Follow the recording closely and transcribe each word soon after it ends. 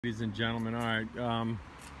Ladies and gentlemen, all right, well,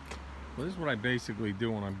 this is what I basically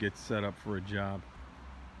do when I get set up for a job.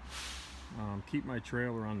 Keep my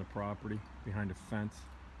trailer on the property behind a fence.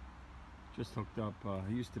 Just hooked up,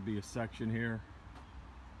 used to be a section here.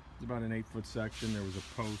 It's about an 8-foot section. There was a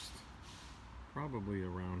post probably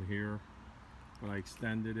around here, but I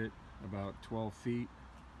extended it about 12 feet,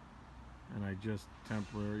 and I just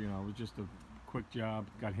temporary, it was just a quick job.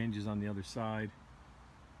 Got hinges on the other side,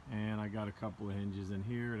 and I got a couple of hinges in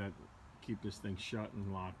here that keep this thing shut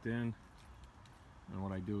and locked in. And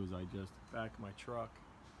what I do is I just back my truck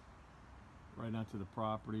right onto the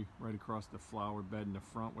property, right across the flower bed in the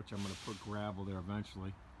front, which I'm going to put gravel there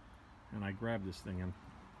eventually, and I grab this thing and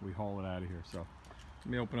we haul it out of here. So let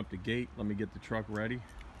me open up the gate, let me get the truck ready,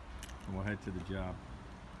 and we'll head to the job.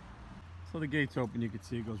 So the gate's open, you can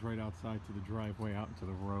see it goes right outside to the driveway out into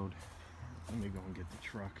the road. Let me go and get the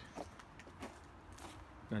truck.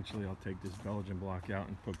 Eventually I'll take this Belgian block out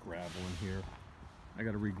and put gravel in here. I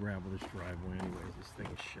got to re-gravel this driveway anyways, this thing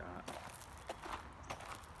is shot.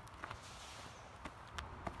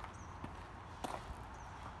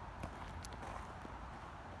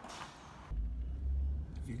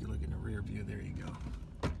 If you can look in the rear view, there you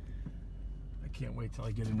go. I can't wait till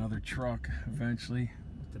I get another truck eventually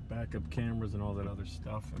with the backup cameras and all that other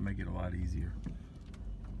stuff. It'll make it a lot easier.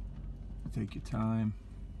 Take your time.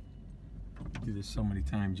 Do this so many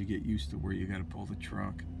times you get used to where you got to pull the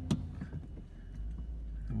truck.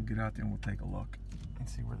 And we'll get out there and we'll take a look and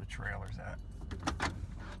see where the trailer's at.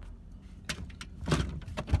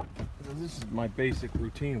 So this is my basic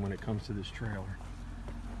routine when it comes to this trailer.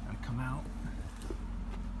 I come out.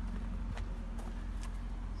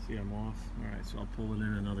 See, I'm off. All right, so I'll pull it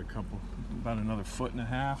in another couple, about another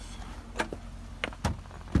 1.5 feet.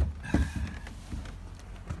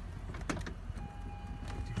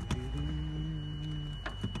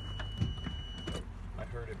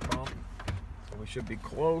 We should be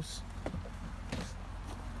close.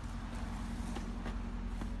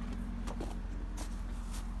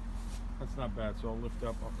 That's not bad. So I'll lift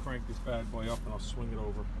up, I'll crank this bad boy up, and I'll swing it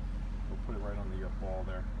over. We'll put it right on the ball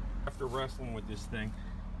there. After wrestling with this thing,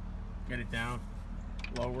 get it down,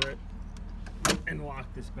 lower it, and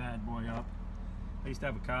lock this bad boy up. I used to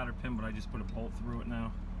have a cotter pin, but I just put a bolt through it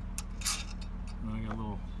now. And I got a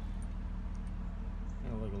little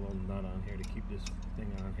nut on here to keep this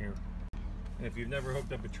thing on here. And if you've never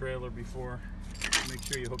hooked up a trailer before, make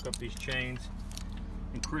sure you hook up these chains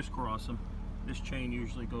and crisscross them. This chain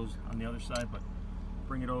usually goes on the other side, but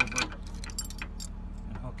bring it over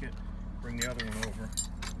and hook it. Bring the other one over.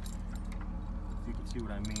 If you can see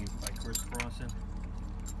what I mean by crisscrossing.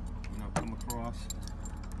 Come across,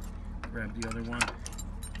 grab the other one.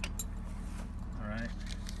 All right.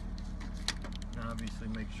 Now obviously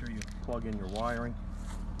make sure you plug in your wiring.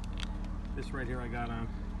 This right here I got on.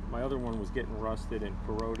 My other one was getting rusted and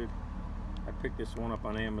corroded. I picked this one up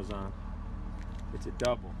on Amazon. It's a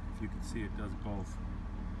double. If you can see, it does both.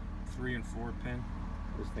 3 and 4 pin.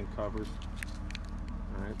 This thing covers.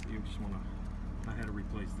 All right, you just want to. I had to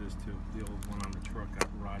replace this too. The old one on the truck got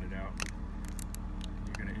rotted out.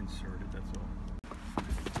 You're going to insert it. That's all.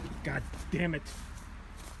 God damn it!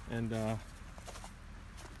 And I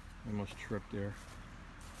almost tripped there.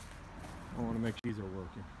 I want to make sure these are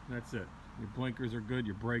working. That's it. Your blinkers are good,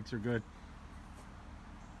 your brakes are good.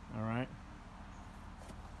 All right.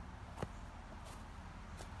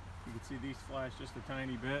 You can see these flash just a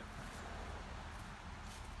tiny bit.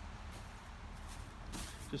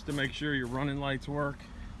 Just to make sure your running lights work.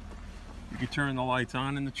 You can turn the lights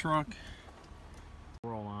on in the truck.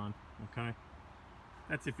 We're all on, okay?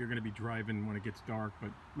 That's if you're going to be driving when it gets dark,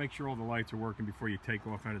 but make sure all the lights are working before you take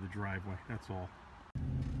off out of the driveway. That's all.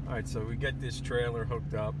 All right, so we get this trailer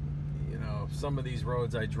hooked up. Some of these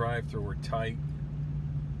roads I drive through are tight.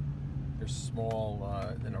 They're small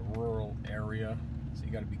in a rural area, so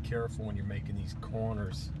you got to be careful when you're making these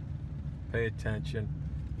corners. Pay attention.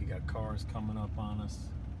 You got cars coming up on us.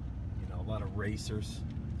 A lot of racers.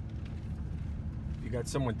 You got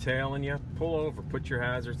someone tailing you, pull over, put your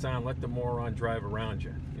hazards on, let the moron drive around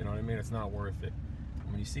you. You know what I mean? It's not worth it.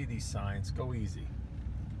 When you see these signs, go easy.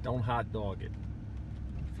 Don't hot dog it.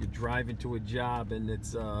 You're driving to a job and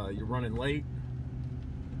it's you're running late,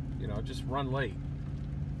 just run late.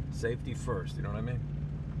 Safety first, you know what I mean?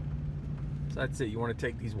 So that's it. You want to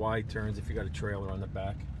take these wide turns if you got a trailer on the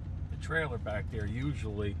back. The trailer back there,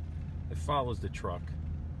 usually it follows the truck,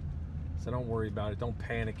 so don't worry about it. Don't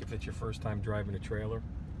panic if it's your first time driving a trailer,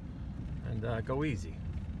 and go easy.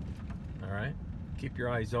 All right, keep your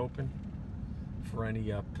eyes open for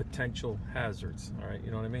any potential hazards. All right, you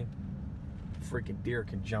know what I mean? Freaking deer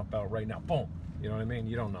can jump out right now. Boom. You know what I mean?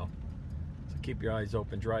 You don't know. So Keep your eyes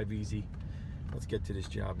open, drive easy. Let's get to this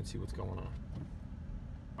job and see what's going on.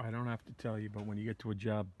 I don't have to tell you, but when you get to a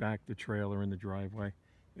job, back the trailer in the driveway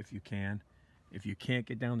if you can. If you can't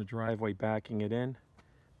get down the driveway backing it in,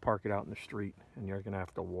 park it out in the street, and you're gonna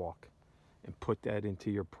have to walk. And put that into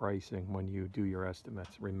your pricing when you do your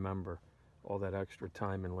estimates. Remember all that extra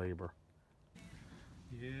time and labor.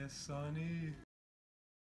 Yeah, Sonny.